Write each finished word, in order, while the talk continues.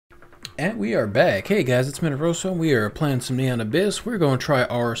And we are back. Hey guys, it's Menteroso. We are playing some Neon Abyss. We're going to try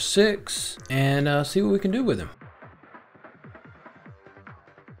R6 and see what we can do with him.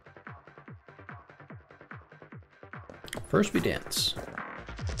 First we dance.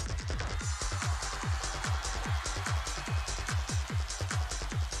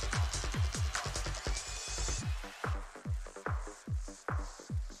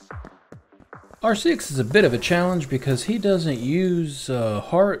 R6 is a bit of a challenge because he doesn't use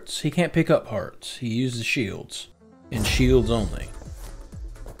hearts. He can't pick up hearts. He uses shields, and shields only.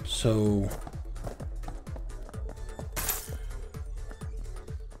 So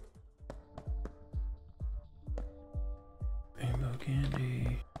rainbow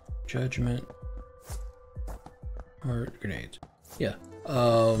candy, judgment, heart, grenades. Yeah.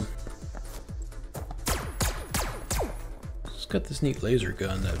 It's got this neat laser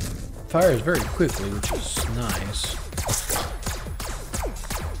gun that fires very quickly, which is nice.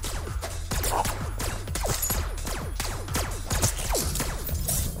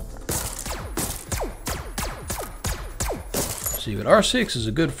 See, but R6 is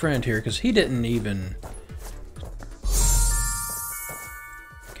a good friend here because he didn't even...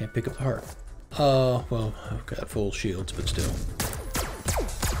 Can't pick up the heart. Well, I've got full shields, but still.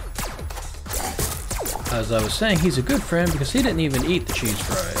 As I was saying, he's a good friend because he didn't even eat the cheese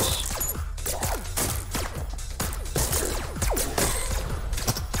fries.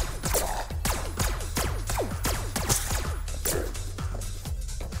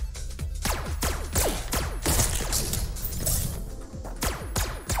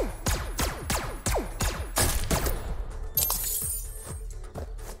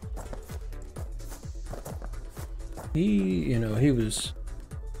 He was...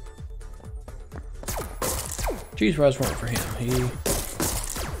 Cheese fries weren't for him. He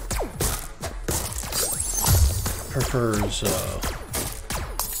prefers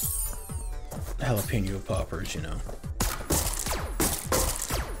jalapeno poppers, you know.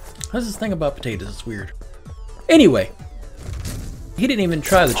 That's this thing about potatoes, it's weird. Anyway, he didn't even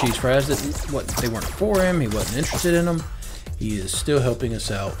try the cheese fries. They weren't for him. He wasn't interested in them. He is still helping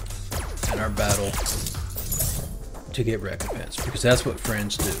us out in our battle to get recompense, because that's what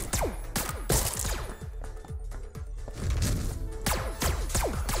friends do.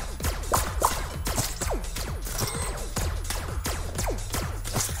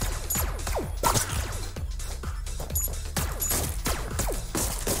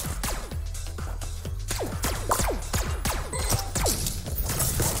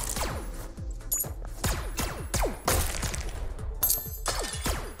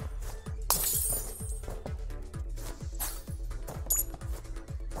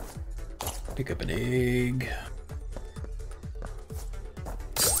 Pick up an egg.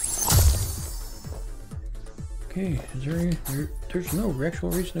 Okay, there's no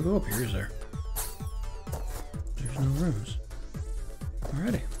actual reason to go up here, is there? There's no rooms.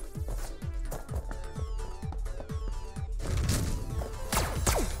 Alrighty.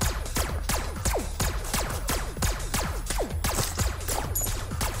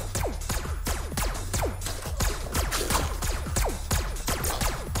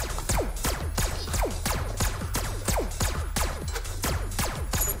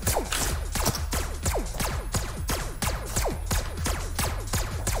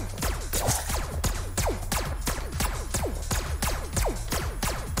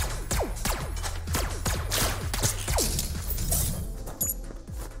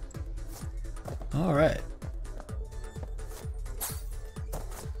 All right.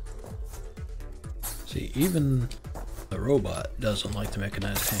 See, even the robot doesn't like the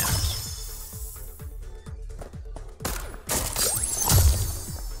mechanized hands.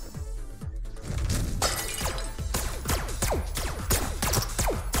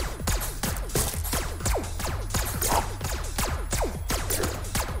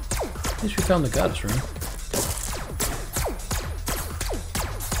 At least we found the goddess room.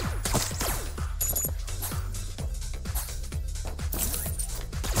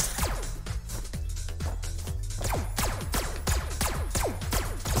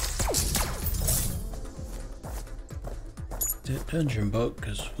 Dungeon book,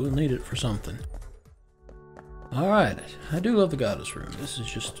 because we'll need it for something. Alright, I do love the goddess room. This is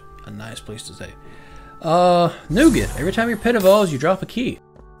just a nice place to stay. Nougat. Every time your pet evolves, you drop a key.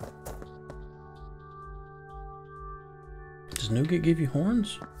 Does Nougat give you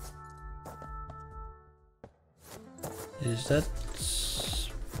horns? Is that...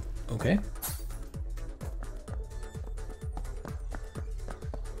 okay.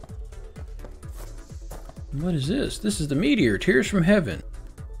 What is this? This is the meteor, Tears from Heaven.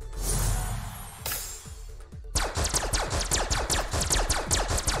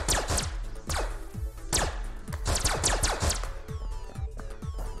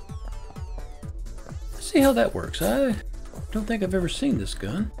 see how that works. I don't think I've ever seen this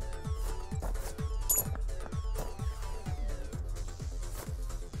gun.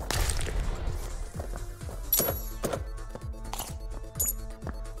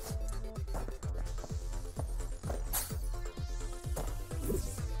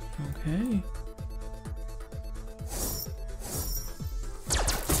 Okay.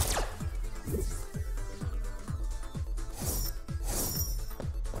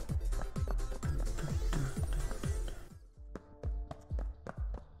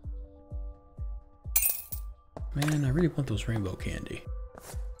 Man, I really want those rainbow candy.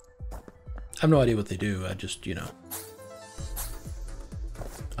 I have no idea what they do. I just, you know,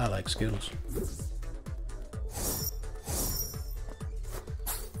 I like Skittles.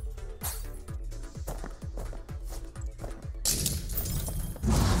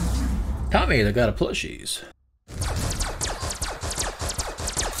 Tommy, they got a plushies.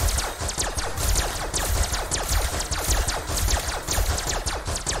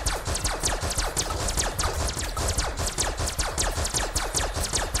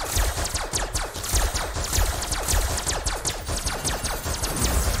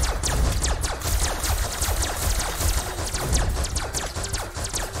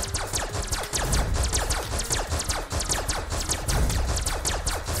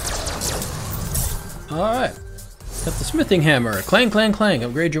 Alright, got the smithing hammer. Clang, clang, clang.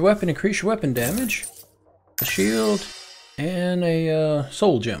 Upgrade your weapon, increase your weapon damage. A shield, and a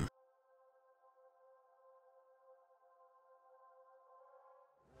soul gem.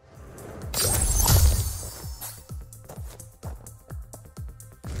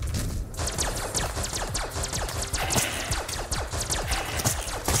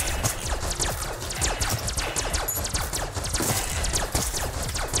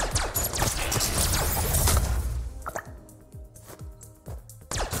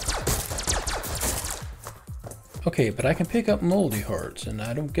 Okay, but I can pick up moldy hearts, and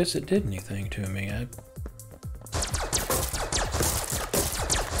I don't guess it did anything to me. I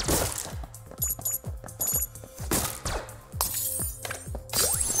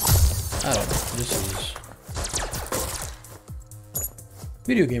don't know. This is...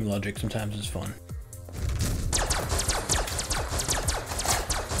 video game logic sometimes is fun.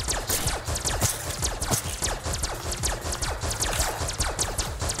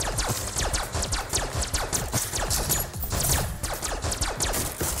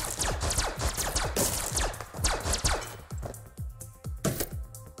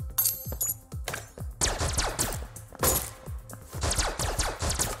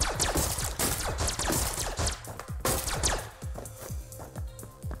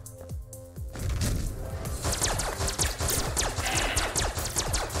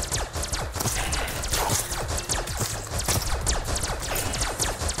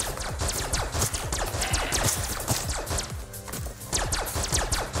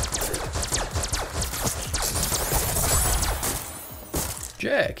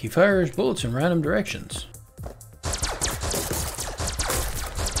 Jack, he fires bullets in random directions.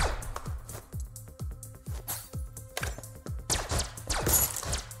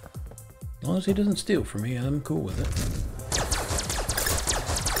 As long as he doesn't steal from me, I'm cool with it.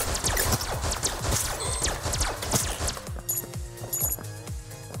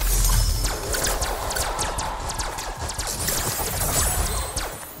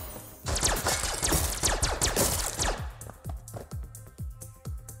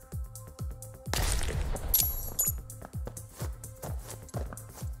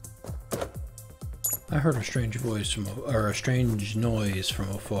 I heard a strange voice from, or a strange noise from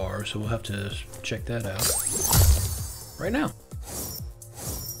afar, so we'll have to check that out right now.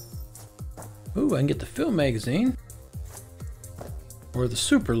 Ooh, I can get the film magazine or the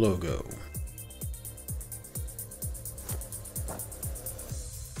super logo.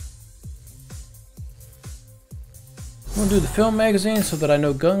 I'm gonna do the film magazine so that I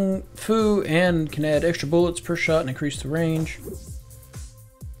know gung fu and can add extra bullets per shot and increase the range.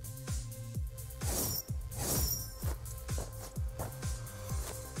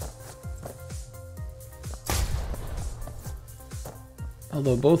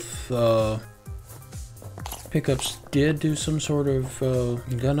 Although both pickups did do some sort of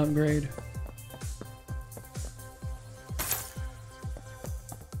gun upgrade.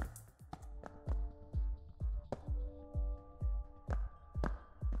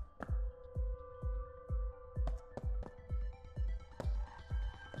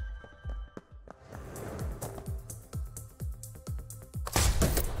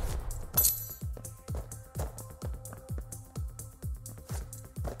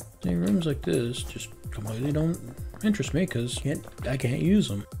 See, rooms like this just completely don't interest me because I can't use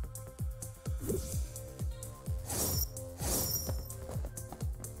them.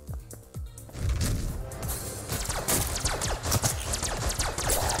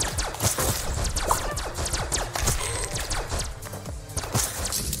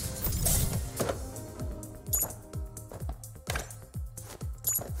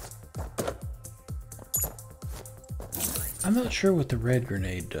 I'm not sure what the red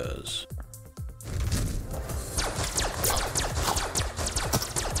grenade does.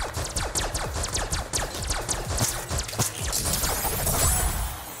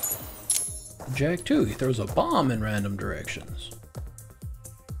 Jack 2, he throws a bomb in random directions.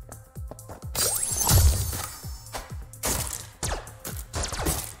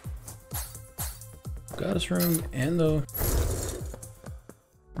 Goddess room and the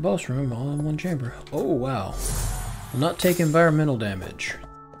boss room all in one chamber. Oh wow. Will not take environmental damage.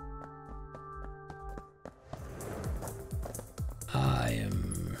 I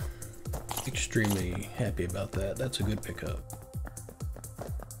am extremely happy about that. That's a good pickup.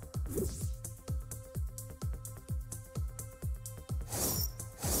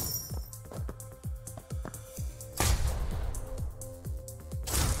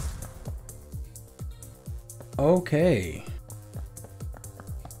 Okay.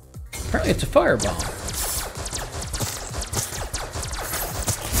 Apparently it's a firebomb.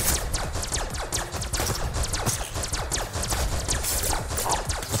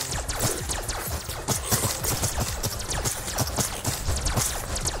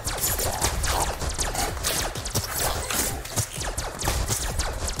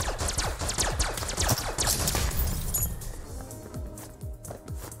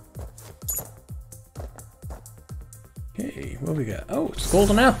 Okay, what we got? Oh, it's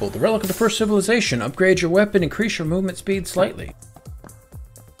Golden Apple, the relic of the first civilization. Upgrade your weapon, increase your movement speed slightly.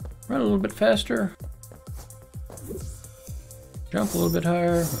 Run a little bit faster. Jump a little bit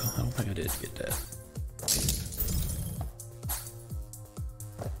higher. Well, I don't think I did get that.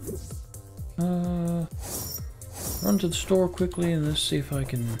 Run to the store quickly and let's see if I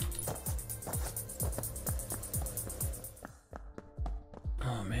can...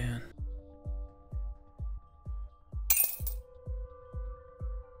 Oh, man.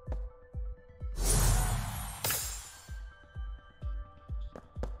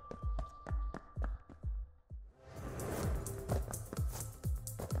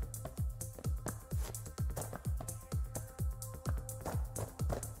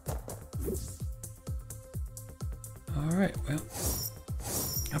 Alright, well,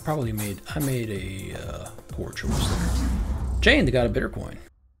 I made a poor choice there. Jane, they got a bitter coin.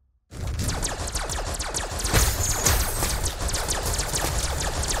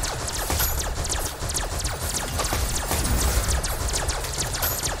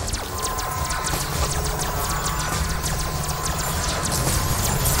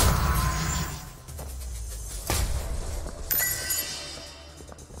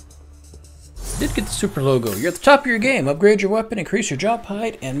 Did get the super logo. You're at the top of your game. Upgrade your weapon, increase your jump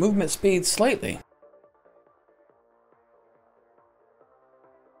height and movement speed slightly.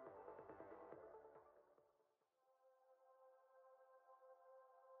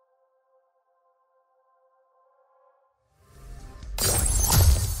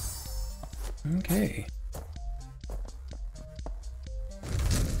 Okay.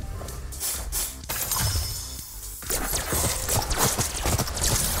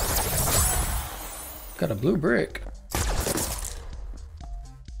 Got a blue brick.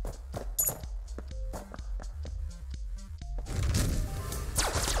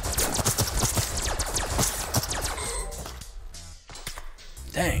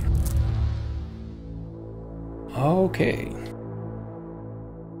 Dang. Okay.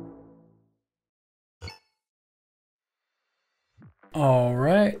 All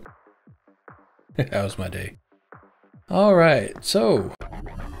right. That was my day. All right, so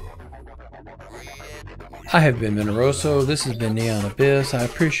I have been Menteroso. This has been Neon Abyss. I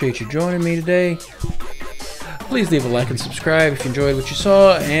appreciate you joining me today. Please leave a like and subscribe if you enjoyed what you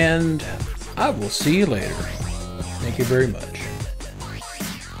saw, and I will see you later. Thank you very much.